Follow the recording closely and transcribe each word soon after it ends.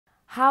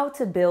How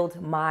to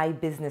build my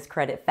business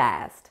credit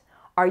fast.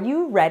 Are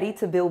you ready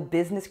to build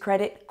business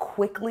credit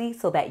quickly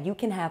so that you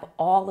can have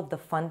all of the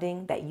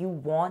funding that you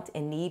want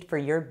and need for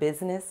your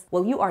business?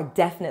 Well, you are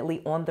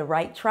definitely on the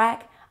right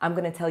track. I'm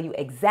going to tell you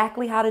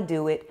exactly how to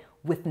do it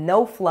with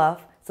no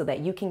fluff so that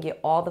you can get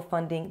all the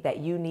funding that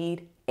you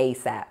need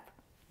ASAP.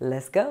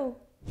 Let's go.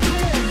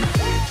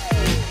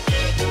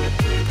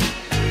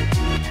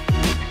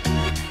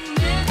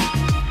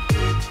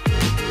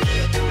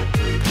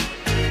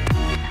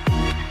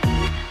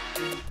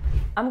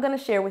 I'm going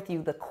to share with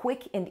you the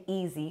quick and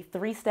easy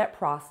 3-step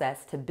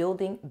process to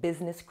building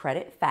business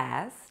credit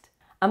fast.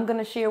 I'm going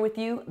to share with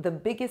you the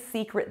biggest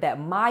secret that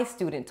my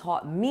student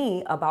taught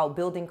me about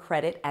building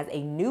credit as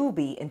a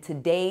newbie in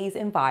today's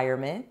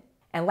environment.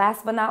 And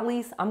last but not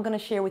least, I'm going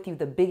to share with you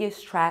the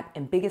biggest trap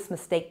and biggest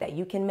mistake that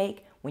you can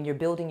make when you're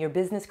building your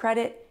business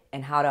credit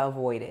and how to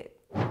avoid it.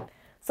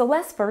 So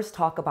let's first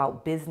talk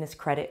about business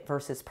credit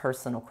versus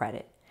personal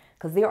credit,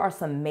 because there are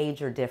some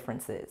major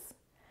differences.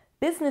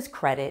 Business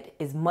credit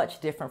is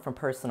much different from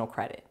personal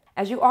credit.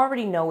 As you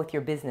already know with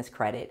your business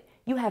credit,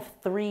 you have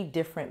 3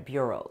 different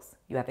bureaus.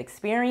 You have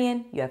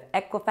Experian, you have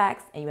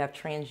Equifax, and you have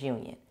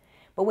TransUnion.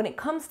 But when it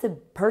comes to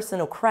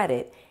personal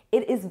credit,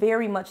 it is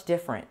very much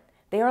different.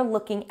 They are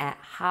looking at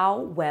how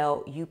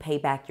well you pay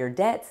back your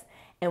debts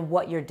and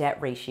what your debt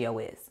ratio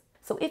is.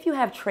 So if you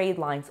have trade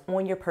lines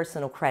on your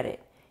personal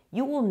credit,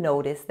 you will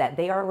notice that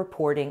they are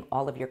reporting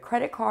all of your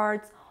credit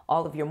cards,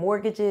 all of your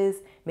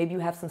mortgages, maybe you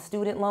have some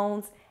student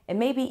loans, and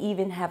maybe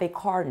even have a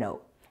car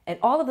note. And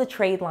all of the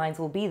trade lines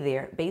will be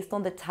there based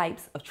on the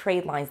types of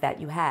trade lines that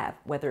you have,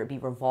 whether it be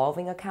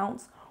revolving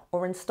accounts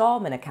or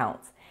installment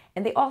accounts.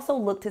 And they also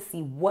look to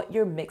see what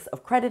your mix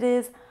of credit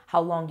is,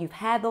 how long you've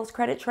had those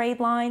credit trade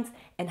lines,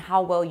 and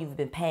how well you've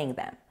been paying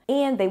them.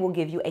 And they will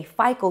give you a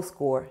FICO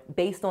score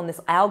based on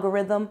this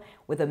algorithm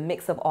with a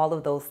mix of all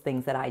of those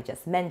things that I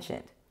just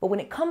mentioned. But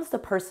when it comes to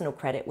personal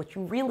credit, what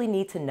you really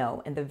need to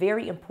know, and the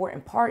very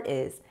important part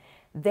is,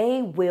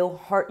 they will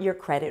hurt your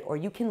credit or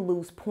you can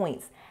lose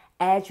points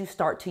as you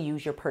start to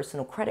use your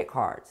personal credit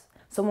cards.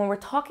 So when we're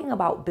talking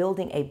about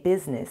building a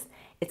business,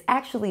 it's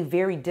actually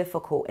very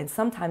difficult and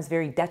sometimes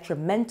very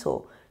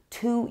detrimental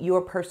to your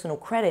personal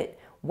credit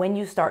when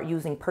you start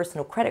using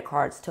personal credit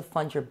cards to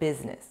fund your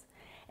business.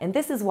 And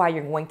this is why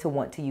you're going to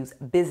want to use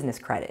business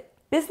credit.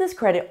 Business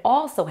credit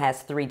also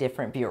has 3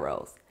 different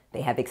bureaus.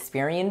 They have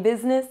Experian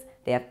Business,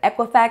 they have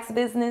Equifax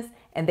Business,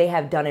 and they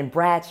have Dun &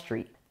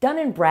 Bradstreet.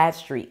 Dun &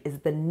 Bradstreet is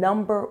the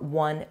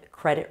 #1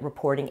 credit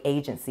reporting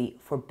agency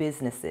for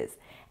businesses.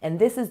 And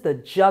this is the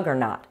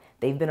juggernaut.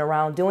 They've been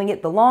around doing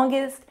it the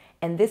longest,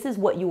 and this is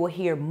what you will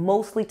hear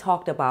mostly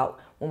talked about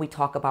when we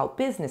talk about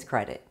business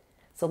credit.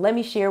 So let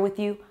me share with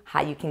you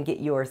how you can get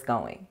yours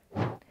going.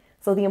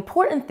 So the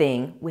important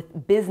thing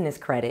with business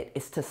credit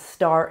is to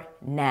start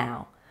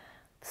now.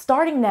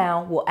 Starting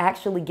now will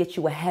actually get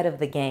you ahead of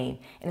the game,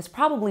 and it's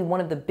probably one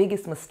of the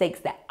biggest mistakes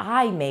that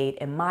I made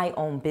in my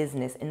own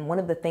business, and one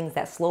of the things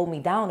that slowed me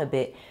down a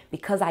bit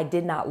because I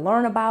did not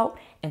learn about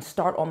and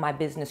start on my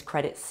business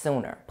credit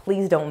sooner.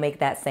 Please don't make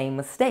that same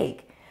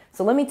mistake.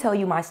 So let me tell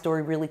you my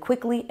story really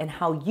quickly and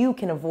how you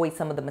can avoid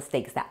some of the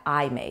mistakes that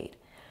I made.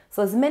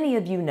 So as many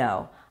of you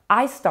know,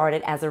 I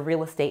started as a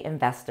real estate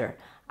investor.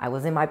 I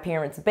was in my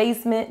parents'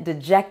 basement,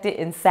 dejected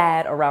and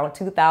sad around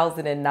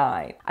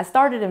 2009. I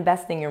started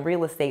investing in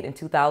real estate in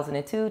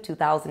 2002,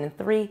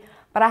 2003,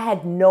 but I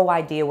had no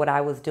idea what I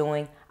was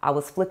doing. I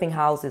was flipping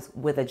houses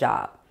with a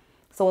job.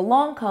 So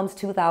along comes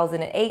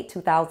 2008,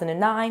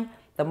 2009,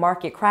 the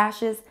market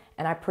crashes,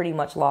 and I pretty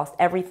much lost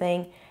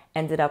everything,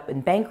 ended up in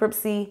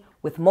bankruptcy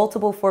with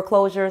multiple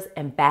foreclosures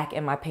and back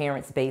in my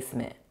parents'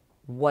 basement.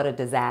 What a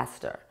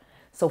disaster.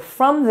 So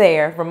from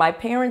there, from my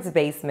parents'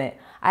 basement,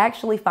 I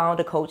actually found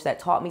a coach that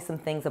taught me some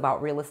things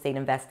about real estate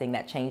investing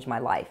that changed my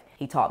life.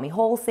 He taught me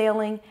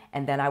wholesaling,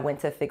 and then I went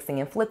to fixing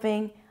and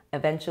flipping.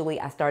 Eventually,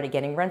 I started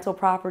getting rental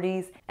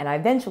properties, and I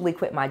eventually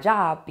quit my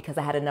job because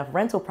I had enough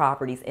rental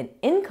properties and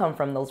income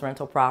from those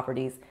rental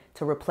properties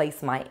to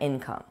replace my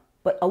income.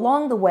 But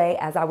along the way,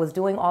 as I was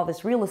doing all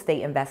this real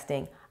estate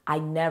investing, I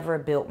never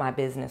built my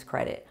business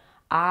credit.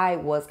 I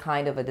was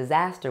kind of a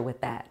disaster with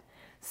that.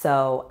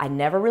 So I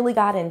never really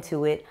got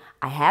into it.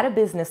 I had a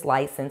business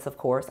license, of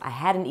course. I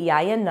had an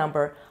EIN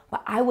number,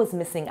 but I was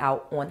missing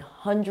out on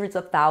hundreds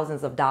of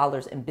thousands of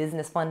dollars in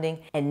business funding.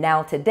 And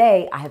now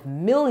today I have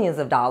millions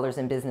of dollars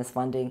in business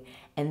funding.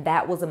 And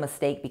that was a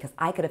mistake because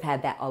I could have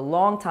had that a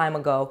long time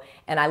ago.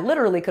 And I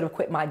literally could have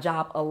quit my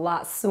job a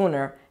lot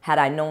sooner had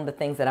I known the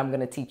things that I'm going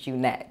to teach you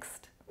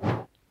next.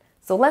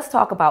 So let's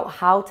talk about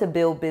how to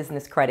build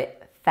business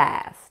credit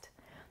fast.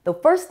 The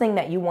first thing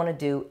that you want to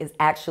do is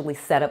actually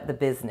set up the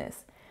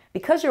business.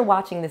 Because you're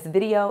watching this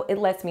video, it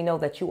lets me know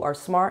that you are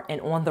smart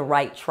and on the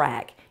right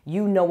track.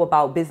 You know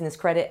about business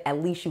credit,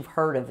 at least you've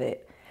heard of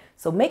it.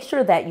 So make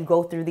sure that you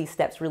go through these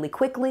steps really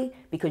quickly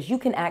because you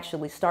can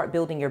actually start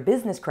building your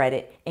business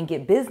credit and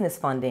get business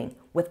funding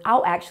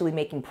without actually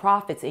making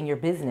profits in your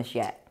business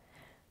yet.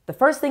 The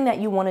first thing that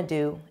you want to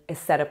do is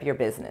set up your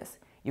business.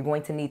 You're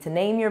going to need to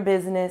name your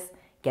business,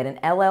 get an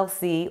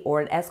LLC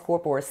or an S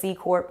Corp or a C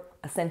Corp,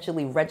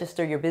 essentially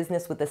register your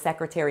business with the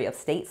Secretary of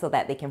State so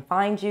that they can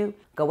find you.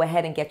 Go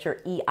ahead and get your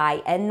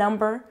EIN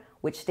number,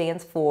 which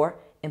stands for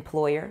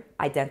Employer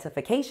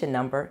Identification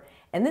Number.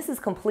 And this is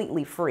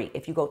completely free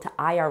if you go to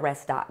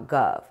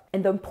irs.gov.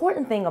 And the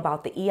important thing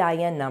about the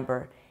EIN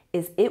number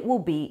is it will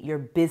be your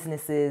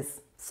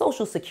business's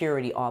social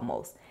security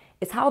almost.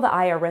 It's how the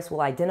IRS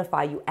will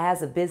identify you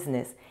as a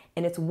business,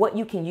 and it's what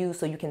you can use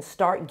so you can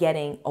start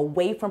getting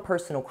away from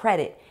personal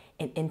credit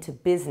and into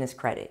business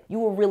credit. You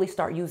will really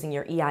start using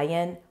your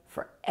EIN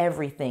for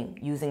everything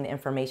using the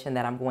information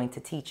that I'm going to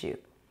teach you.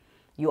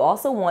 You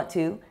also want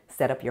to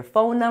set up your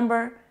phone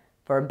number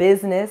for a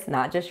business,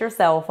 not just your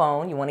cell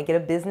phone. You want to get a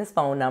business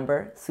phone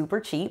number, super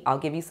cheap. I'll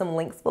give you some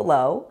links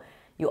below.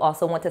 You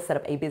also want to set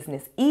up a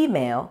business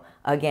email,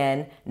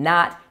 again,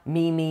 not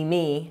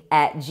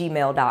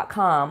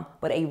me@gmail.com,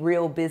 but a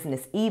real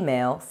business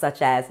email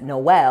such as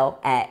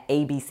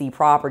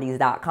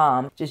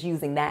noelle@abcproperties.com, just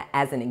using that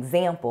as an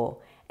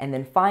example. And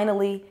then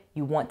finally,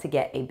 you want to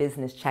get a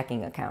business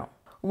checking account.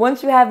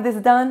 Once you have this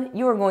done,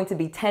 you are going to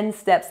be 10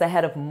 steps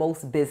ahead of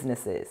most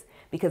businesses,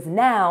 because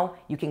now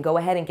you can go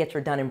ahead and get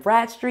your Dun &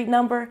 Bradstreet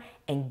number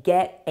and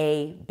get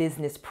a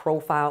business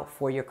profile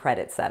for your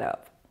credit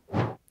setup.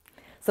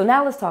 So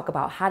now let's talk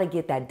about how to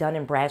get that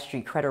Dun &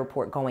 Bradstreet credit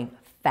report going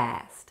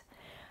fast.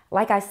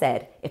 Like I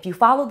said, if you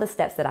follow the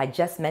steps that I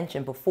just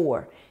mentioned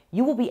before,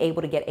 you will be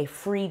able to get a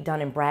free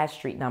Dun &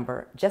 Bradstreet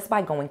number just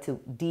by going to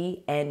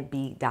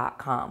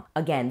dnb.com.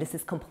 Again, this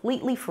is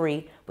completely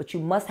free, but you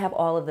must have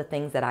all of the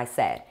things that I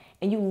said.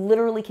 And you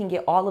literally can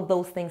get all of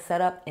those things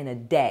set up in a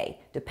day,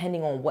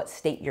 depending on what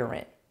state you're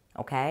in,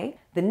 okay?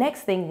 The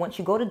next thing, once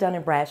you go to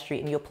Dun & Bradstreet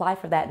and you apply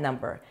for that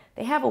number,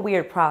 they have a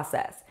weird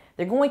process.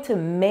 They're going to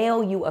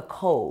mail you a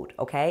code,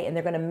 okay? And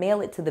they're going to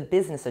mail it to the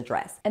business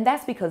address. And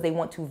that's because they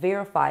want to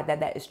verify that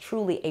that is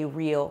truly a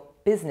real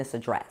business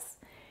address.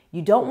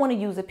 You don't want to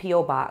use a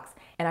P.O. box,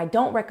 and I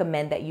don't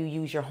recommend that you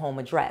use your home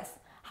address.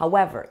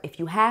 However, if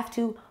you have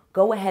to,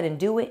 go ahead and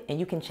do it, and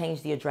you can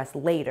change the address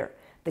later.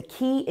 The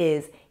key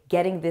is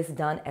getting this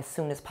done as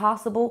soon as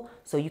possible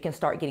so you can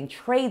start getting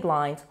trade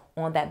lines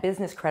on that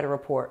business credit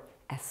report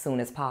as soon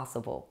as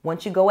possible.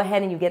 Once you go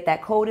ahead and you get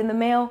that code in the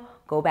mail,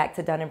 go back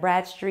to Dun &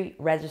 Bradstreet,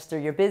 register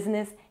your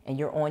business, and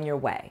you're on your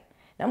way.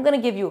 Now I'm going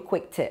to give you a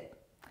quick tip.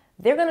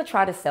 They're going to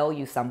try to sell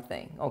you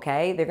something,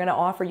 okay? They're going to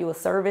offer you a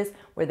service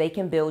where they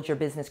can build your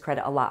business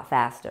credit a lot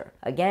faster.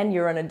 Again,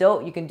 you're an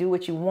adult, you can do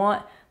what you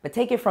want, but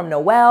take it from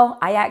Noelle.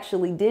 I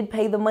actually did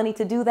pay the money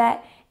to do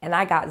that, and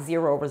I got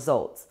 0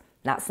 results.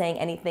 Not saying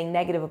anything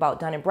negative about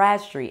Dun &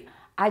 Bradstreet.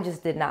 I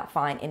just did not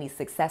find any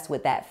success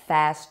with that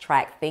fast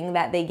track thing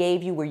that they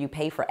gave you where you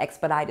pay for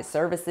expedited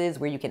services,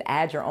 where you can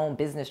add your own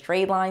business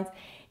trade lines.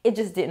 It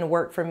just didn't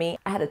work for me.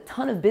 I had a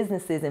ton of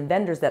businesses and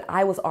vendors that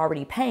I was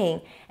already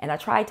paying, and I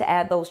tried to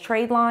add those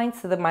trade lines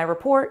to my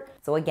report.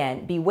 So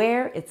again,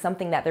 beware, it's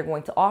something that they're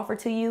going to offer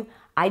to you.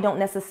 I don't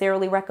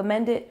necessarily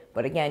recommend it,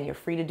 but again, you're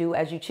free to do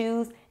as you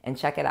choose and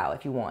check it out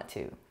if you want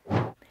to.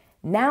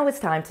 Now it's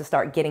time to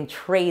start getting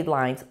trade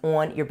lines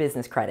on your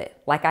business credit.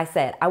 Like I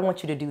said, I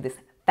want you to do this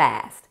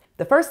fast.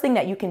 The first thing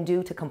that you can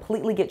do to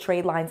completely get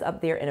trade lines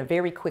up there in a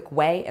very quick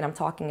way, and I'm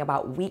talking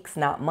about weeks,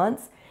 not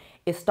months,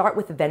 is start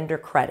with vendor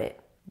credit.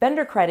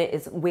 Vendor credit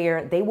is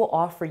where they will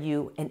offer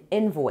you an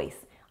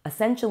invoice.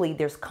 Essentially,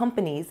 there's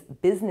companies,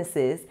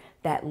 businesses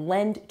that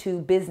lend to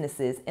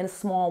businesses in a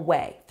small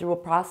way through a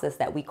process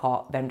that we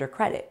call vendor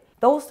credit.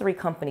 Those 3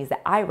 companies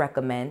that I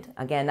recommend,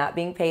 again, not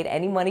being paid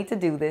any money to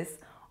do this,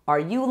 are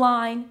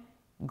Uline,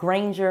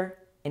 Granger,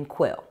 and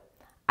Quill.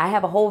 I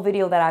have a whole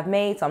video that I've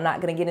made, so I'm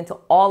not going to get into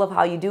all of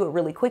how you do it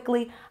really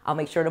quickly. I'll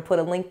make sure to put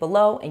a link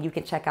below and you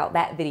can check out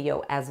that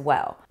video as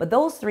well. But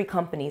those 3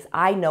 companies,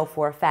 I know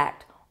for a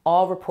fact,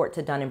 all report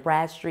to Dun &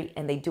 Bradstreet,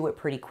 and they do it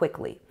pretty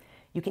quickly.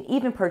 You can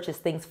even purchase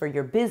things for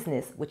your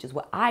business, which is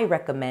what I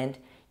recommend.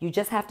 You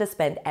just have to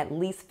spend at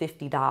least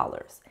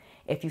 $50.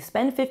 If you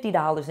spend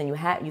 $50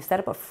 and you set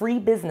up a free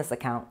business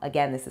account,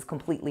 again, this is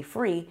completely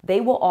free,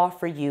 they will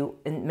offer you,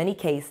 in many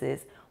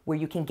cases, where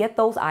you can get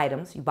those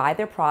items, you buy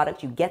their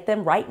product, you get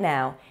them right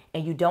now,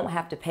 and you don't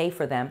have to pay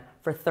for them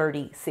for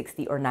 30,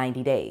 60, or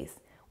 90 days.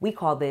 We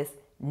call this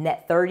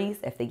net 30s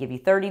if they give you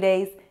 30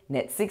 days,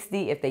 net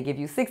 60 if they give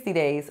you 60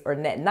 days, or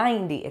net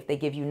 90 if they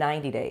give you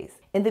 90 days.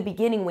 In the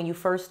beginning, when you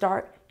first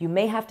start, you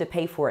may have to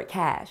pay for it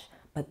cash,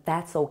 but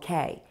that's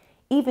okay.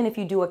 Even if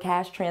you do a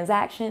cash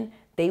transaction,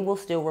 they will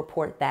still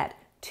report that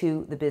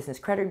to the business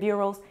credit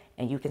bureaus,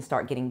 and you can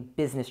start getting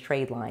business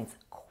trade lines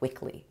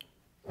quickly.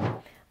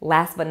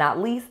 Last but not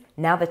least,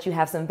 now that you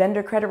have some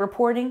vendor credit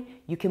reporting,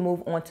 you can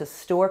move on to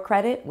store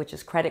credit, which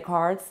is credit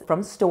cards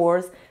from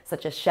stores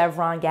such as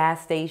Chevron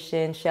gas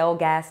station, Shell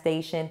gas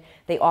station.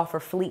 They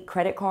offer fleet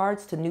credit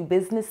cards to new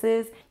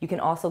businesses. You can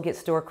also get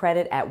store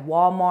credit at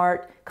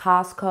Walmart,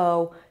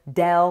 Costco,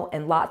 Dell,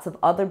 and lots of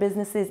other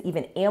businesses.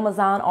 Even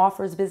Amazon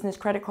offers business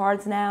credit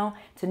cards now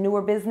to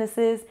newer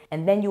businesses.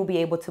 And then you'll be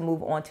able to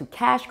move on to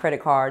cash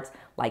credit cards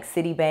like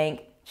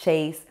Citibank,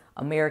 Chase,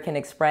 American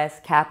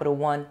Express, Capital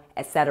One,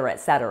 etc.,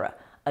 etc.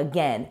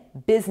 Again,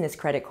 business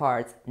credit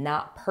cards,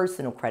 not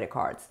personal credit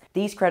cards.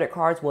 These credit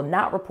cards will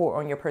not report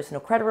on your personal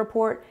credit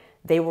report.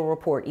 They will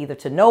report either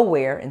to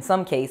nowhere in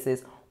some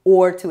cases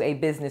or to a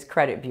business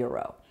credit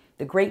bureau.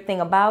 The great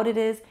thing about it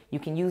is you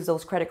can use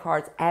those credit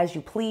cards as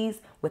you please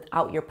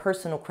without your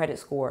personal credit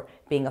score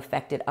being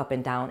affected up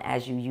and down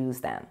as you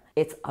use them.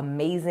 It's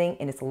amazing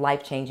and it's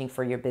life-changing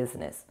for your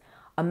business.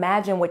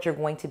 Imagine what you're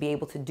going to be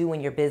able to do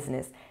in your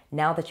business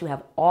now that you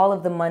have all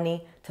of the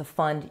money to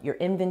fund your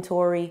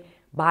inventory,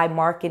 buy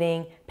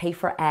marketing, pay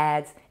for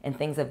ads, and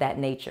things of that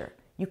nature.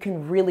 You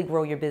can really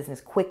grow your business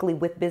quickly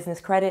with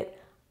business credit.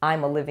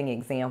 I'm a living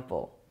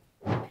example.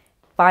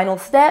 Final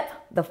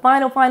step, the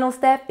final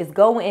step is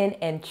go in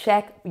and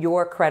check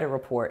your credit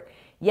report.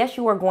 Yes,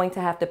 you are going to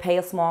have to pay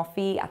a small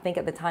fee. I think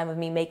at the time of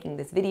me making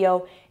this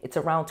video, it's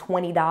around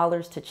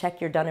 $20 to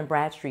check your Dun &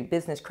 Bradstreet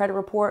business credit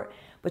report,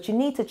 but you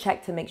need to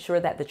check to make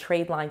sure that the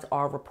trade lines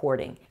are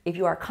reporting. If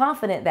you are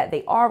confident that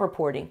they are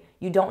reporting,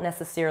 you don't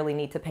necessarily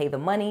need to pay the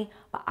money,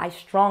 but I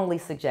strongly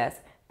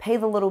suggest pay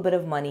the little bit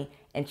of money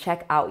and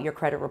check out your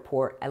credit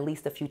report at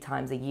least a few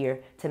times a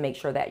year to make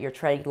sure that your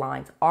trade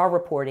lines are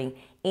reporting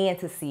and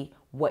to see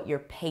what your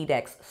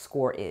Paydex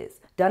score is.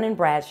 Dun &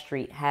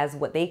 Bradstreet has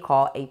what they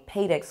call a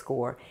Paydex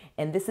score,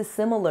 and this is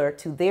similar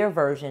to their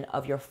version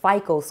of your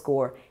FICO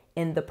score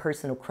in the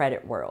personal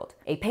credit world.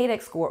 A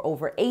Paydex score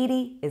over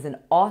 80 is an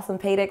awesome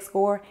Paydex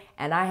score,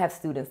 and I have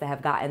students that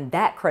have gotten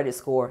that credit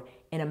score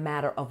in a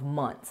matter of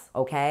months,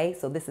 okay?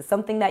 So this is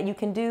something that you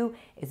can do.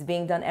 It's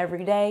being done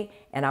every day,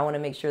 and I wanna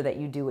make sure that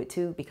you do it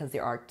too because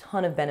there are a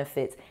ton of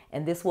benefits,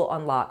 and this will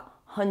unlock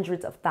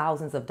hundreds of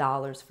thousands of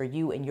dollars for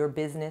you and your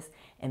business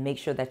and make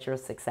sure that you're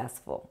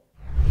successful.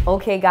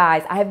 Okay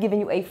guys, I have given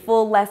you a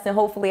full lesson.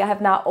 Hopefully I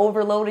have not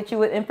overloaded you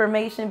with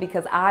information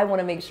because I want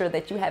to make sure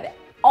that you have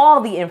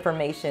all the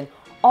information,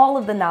 all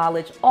of the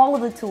knowledge, all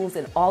of the tools,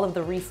 and all of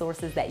the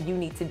resources that you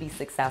need to be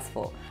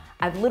successful.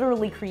 I've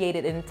literally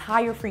created an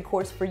entire free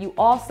course for you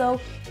also,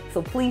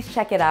 so please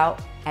check it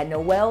out at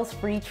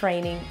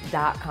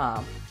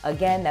noellsfreetraining.com.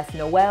 Again, that's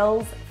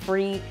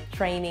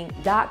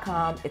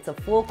noellsfreetraining.com. It's a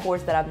full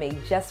course that I've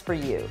made just for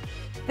you.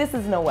 This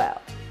is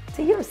Noelle,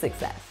 to your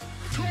success.